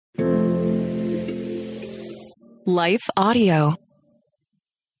Life Audio.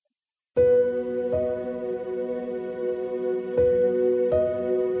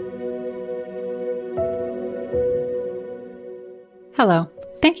 Hello.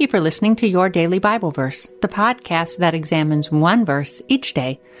 Thank you for listening to Your Daily Bible Verse, the podcast that examines one verse each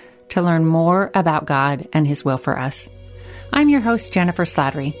day to learn more about God and His will for us. I'm your host, Jennifer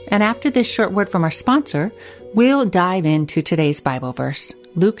Slattery, and after this short word from our sponsor, we'll dive into today's Bible verse,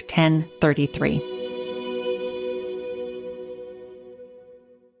 Luke 10:33.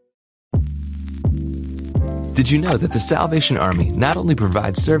 Did you know that the Salvation Army not only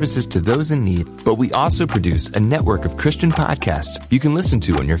provides services to those in need, but we also produce a network of Christian podcasts you can listen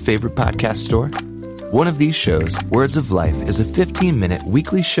to on your favorite podcast store? One of these shows, Words of Life, is a 15-minute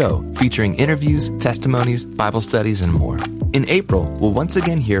weekly show featuring interviews, testimonies, Bible studies, and more. In April, we'll once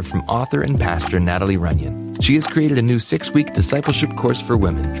again hear from author and pastor Natalie Runyon. She has created a new 6-week discipleship course for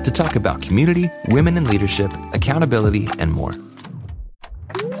women to talk about community, women in leadership, accountability, and more.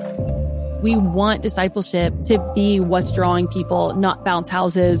 We want discipleship to be what's drawing people, not bounce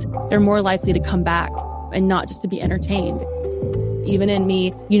houses. They're more likely to come back and not just to be entertained. Even in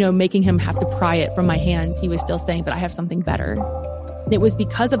me, making him have to pry it from my hands, he was still saying, but I have something better. And it was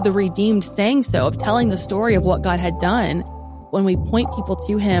because of the redeemed saying so, of telling the story of what God had done. When we point people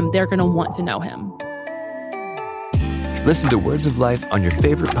to him, they're going to want to know him. Listen to Words of Life on your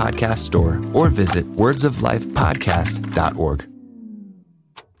favorite podcast store or visit wordsoflifepodcast.org.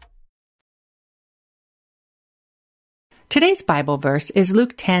 Today's Bible verse is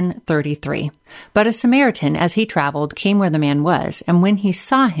Luke 10:33. But a Samaritan, as he traveled, came where the man was, and when he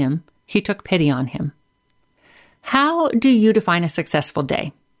saw him, he took pity on him. How do you define a successful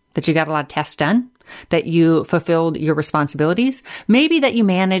day? That you got a lot of tests done? That you fulfilled your responsibilities? Maybe that you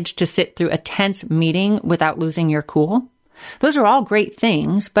managed to sit through a tense meeting without losing your cool? Those are all great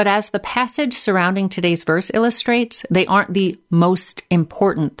things, but as the passage surrounding today's verse illustrates, they aren't the most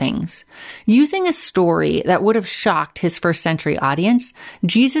important things. Using a story that would have shocked his first century audience,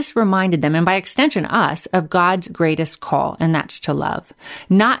 Jesus reminded them, and by extension us, of God's greatest call, and that's to love.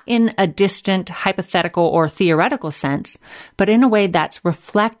 Not in a distant, hypothetical, or theoretical sense, but in a way that's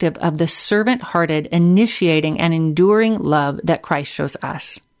reflective of the servant-hearted, initiating, and enduring love that Christ shows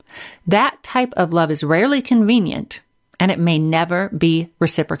us. That type of love is rarely convenient, and it may never be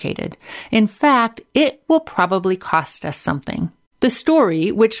reciprocated. In fact, it will probably cost us something. The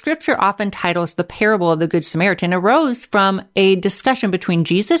story, which Scripture often titles the parable of the Good Samaritan, arose from a discussion between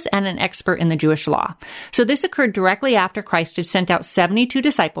Jesus and an expert in the Jewish law. So this occurred directly after Christ had sent out 72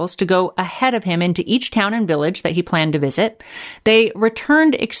 disciples to go ahead of him into each town and village that he planned to visit. They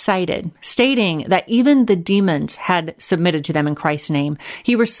returned excited, stating that even the demons had submitted to them in Christ's name.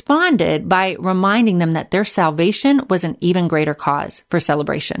 He responded by reminding them that their salvation was an even greater cause for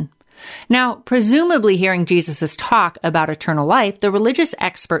celebration. Now, presumably hearing Jesus' talk about eternal life, the religious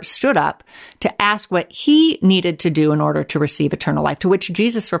expert stood up to ask what he needed to do in order to receive eternal life, to which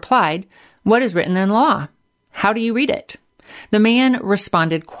Jesus replied, "What is written in the law? How do you read it?" The man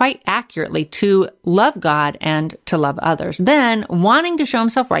responded quite accurately to love God and to love others. Then, wanting to show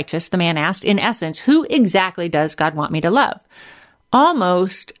himself righteous, the man asked, in essence, who exactly does God want me to love?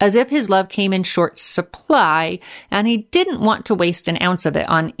 Almost as if his love came in short supply, and he didn't want to waste an ounce of it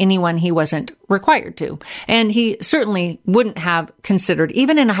on anyone he wasn't required to. And he certainly wouldn't have considered,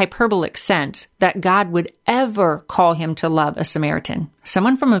 even in a hyperbolic sense, that God would ever call him to love a Samaritan,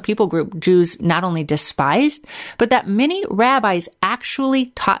 someone from a people group Jews not only despised, but that many rabbis actually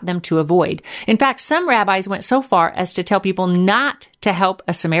taught them to avoid. In fact, some rabbis went so far as to tell people not to help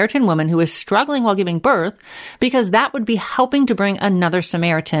a Samaritan woman who is struggling while giving birth, because that would be helping to bring another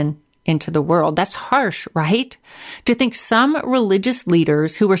Samaritan into the world. That's harsh, right? To think some religious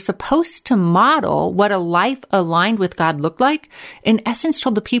leaders who were supposed to model what a life aligned with God looked like, in essence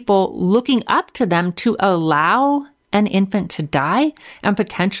told the people looking up to them to allow an infant to die, and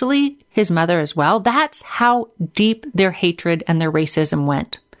potentially his mother as well. That's how deep their hatred and their racism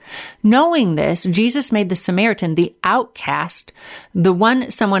went. Knowing this, Jesus made the Samaritan the outcast, the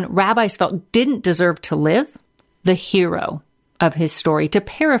one someone rabbis felt didn't deserve to live, the hero of his story. To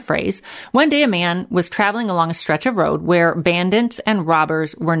paraphrase, one day a man was traveling along a stretch of road where bandits and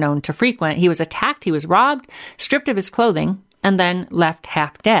robbers were known to frequent. He was attacked, he was robbed, stripped of his clothing, and then left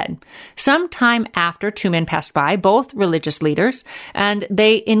half dead. Some time after, 2 men passed by, both religious leaders, and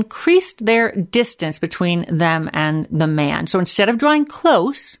they increased their distance between them and the man. So instead of drawing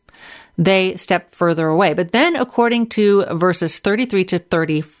close, they stepped further away. But then, according to verses 33 to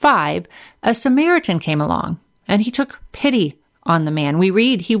 35, a Samaritan came along, and he took pity on the man. We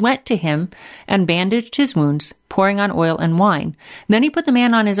read, he went to him and bandaged his wounds, pouring on oil and wine. Then he put the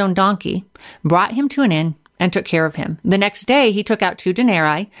man on his own donkey, brought him to an inn, and took care of him. The next day he took out 2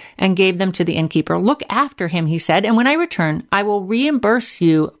 denarii and gave them to the innkeeper. Look after him, he said, and when I return, I will reimburse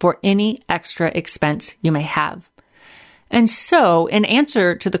you for any extra expense you may have. And so, in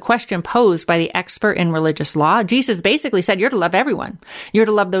answer to the question posed by the expert in religious law, Jesus basically said, you're to love everyone. You're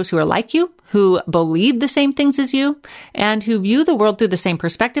to love those who are like you, who believe the same things as you, and who view the world through the same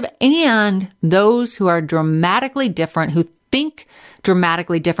perspective, and those who are dramatically different, who think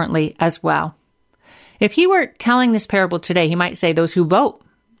dramatically differently as well. If he were telling this parable today, he might say those who vote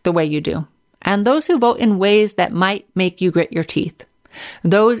the way you do, and those who vote in ways that might make you grit your teeth.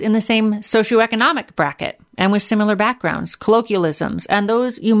 Those in the same socioeconomic bracket and with similar backgrounds, colloquialisms, and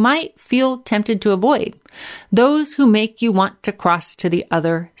those you might feel tempted to avoid. Those who make you want to cross to the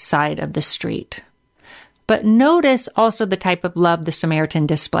other side of the street. But notice also the type of love the Samaritan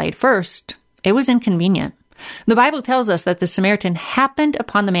displayed. First, it was inconvenient. The Bible tells us that the Samaritan happened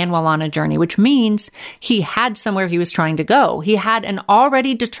upon the man while on a journey, which means he had somewhere he was trying to go. He had an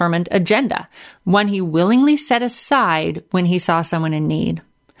already determined agenda, one he willingly set aside when he saw someone in need.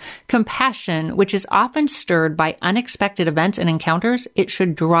 Compassion, which is often stirred by unexpected events and encounters, it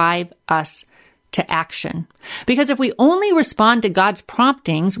should drive us to action. Because if we only respond to God's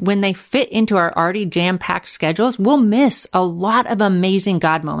promptings when they fit into our already jam-packed schedules, we'll miss a lot of amazing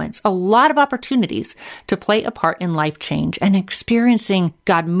God moments, a lot of opportunities to play a part in life change and experiencing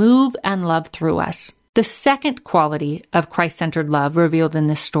God move and love through us. The second quality of Christ-centered love revealed in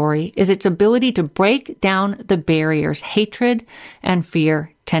this story is its ability to break down the barriers hatred and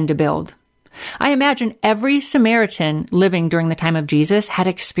fear tend to build. I imagine every Samaritan living during the time of Jesus had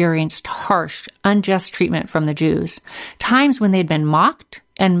experienced harsh, unjust treatment from the Jews, times when they'd been mocked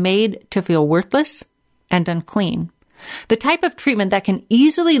and made to feel worthless and unclean. The type of treatment that can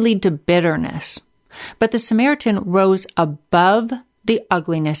easily lead to bitterness. But the Samaritan rose above the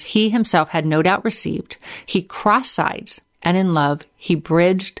ugliness he himself had no doubt received. He crossed sides, and in love, he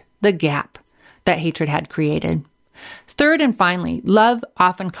bridged the gap that hatred had created. Third and finally, love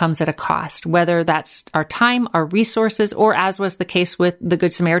often comes at a cost, whether that's our time, our resources, or as was the case with the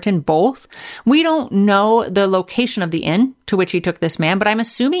Good Samaritan, both. We don't know the location of the inn to which he took this man, but I'm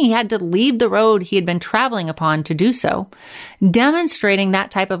assuming he had to leave the road he had been traveling upon to do so. Demonstrating that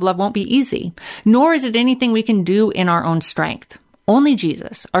type of love won't be easy, nor is it anything we can do in our own strength. Only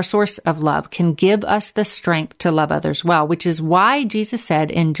Jesus, our source of love, can give us the strength to love others well, which is why Jesus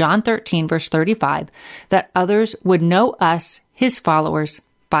said in John 13, verse 35, that others would know us, his followers,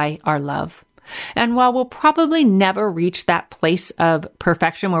 by our love. And while we'll probably never reach that place of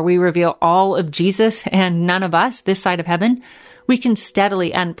perfection where we reveal all of Jesus and none of us this side of heaven, we can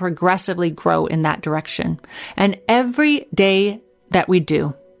steadily and progressively grow in that direction. And every day that we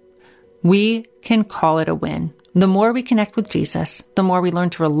do, we can call it a win. The more we connect with Jesus, the more we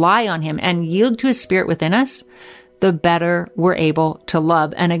learn to rely on him and yield to his spirit within us, the better we're able to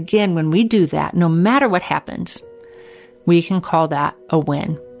love. And again, when we do that, no matter what happens, we can call that a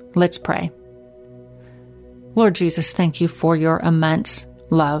win. Let's pray. Lord Jesus, thank you for your immense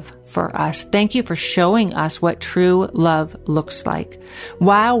love for us. Thank you for showing us what true love looks like.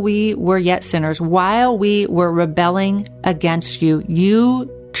 While we were yet sinners, while we were rebelling against you,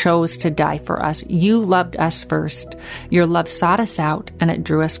 you chose to die for us. You loved us first. Your love sought us out and it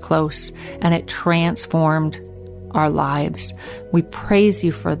drew us close and it transformed our lives. We praise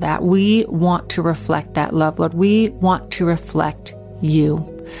you for that. We want to reflect that love, Lord. We want to reflect you.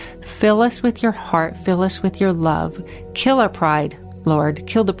 Fill us with your heart. Fill us with your love. Kill our pride, Lord.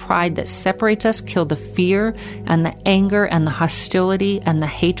 Kill the pride that separates us. Kill the fear and the anger and the hostility and the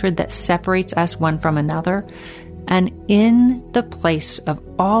hatred that separates us one from another. And in the place of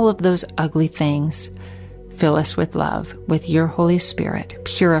all of those ugly things, fill us with love, with your Holy Spirit.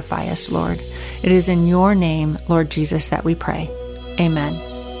 Purify us, Lord. It is in your name, Lord Jesus, that we pray. Amen.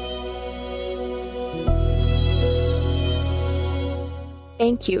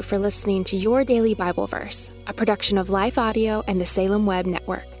 Thank you for listening to Your Daily Bible Verse, a production of Life Audio and the Salem Web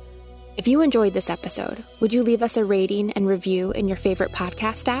Network. If you enjoyed this episode, would you leave us a rating and review in your favorite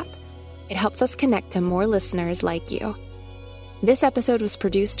podcast app? It helps us connect to more listeners like you. This episode was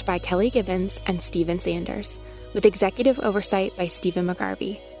produced by Kelly Gibbons and Stephen Sanders, with executive oversight by Stephen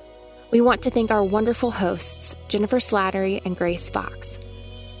McGarvey. We want to thank our wonderful hosts, Jennifer Slattery and Grace Fox.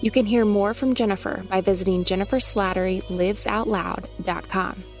 You can hear more from Jennifer by visiting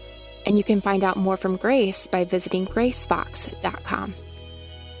jenniferslatterylivesoutloud.com. And you can find out more from Grace by visiting gracefox.com.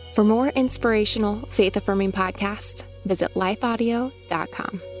 For more inspirational, faith-affirming podcasts, visit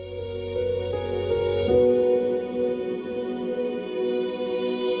lifeaudio.com.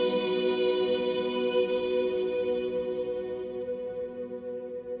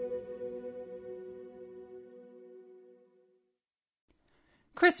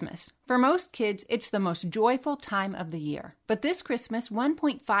 Christmas. For most kids, it's the most joyful time of the year. But this Christmas,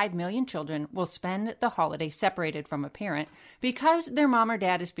 1.5 million children will spend the holiday separated from a parent because their mom or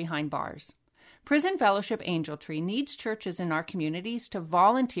dad is behind bars. Prison Fellowship Angel Tree needs churches in our communities to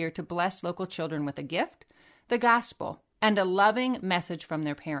volunteer to bless local children with a gift, the gospel, and a loving message from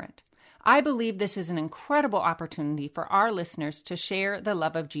their parent. I believe this is an incredible opportunity for our listeners to share the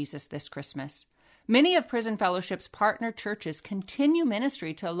love of Jesus this Christmas. Many of Prison Fellowship's partner churches continue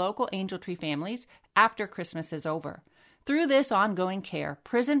ministry to local Angel Tree families after Christmas is over. Through this ongoing care,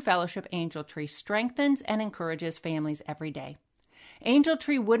 Prison Fellowship Angel Tree strengthens and encourages families every day. Angel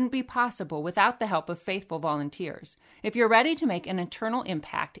Tree wouldn't be possible without the help of faithful volunteers. If you're ready to make an eternal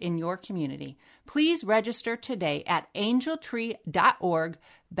impact in your community, please register today at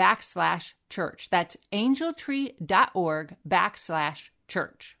angeltree.org/church. That's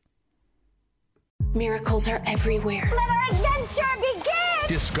angeltree.org/church. Miracles are everywhere. Let our adventure begin!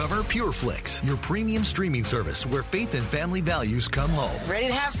 Discover PureFlix, your premium streaming service where faith and family values come home. Ready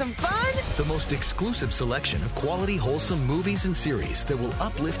to have some fun? The most exclusive selection of quality, wholesome movies and series that will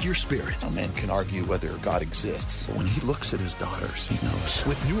uplift your spirit. A man can argue whether God exists, but when he looks at his daughters, he knows.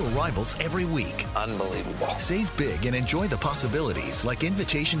 With new arrivals every week. Unbelievable. Save big and enjoy the possibilities, like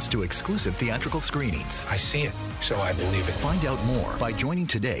invitations to exclusive theatrical screenings. I see it, so I believe it. Find out more by joining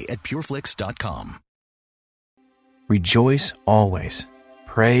today at pureflix.com. Rejoice always.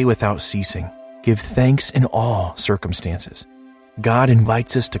 Pray without ceasing. Give thanks in all circumstances. God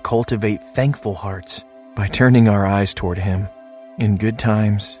invites us to cultivate thankful hearts by turning our eyes toward Him in good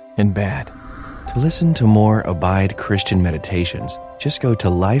times and bad. To listen to more Abide Christian Meditations, just go to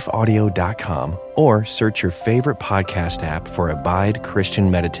lifeaudio.com or search your favorite podcast app for Abide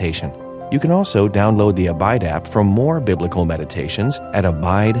Christian Meditation. You can also download the Abide app for more biblical meditations at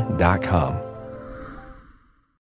abide.com.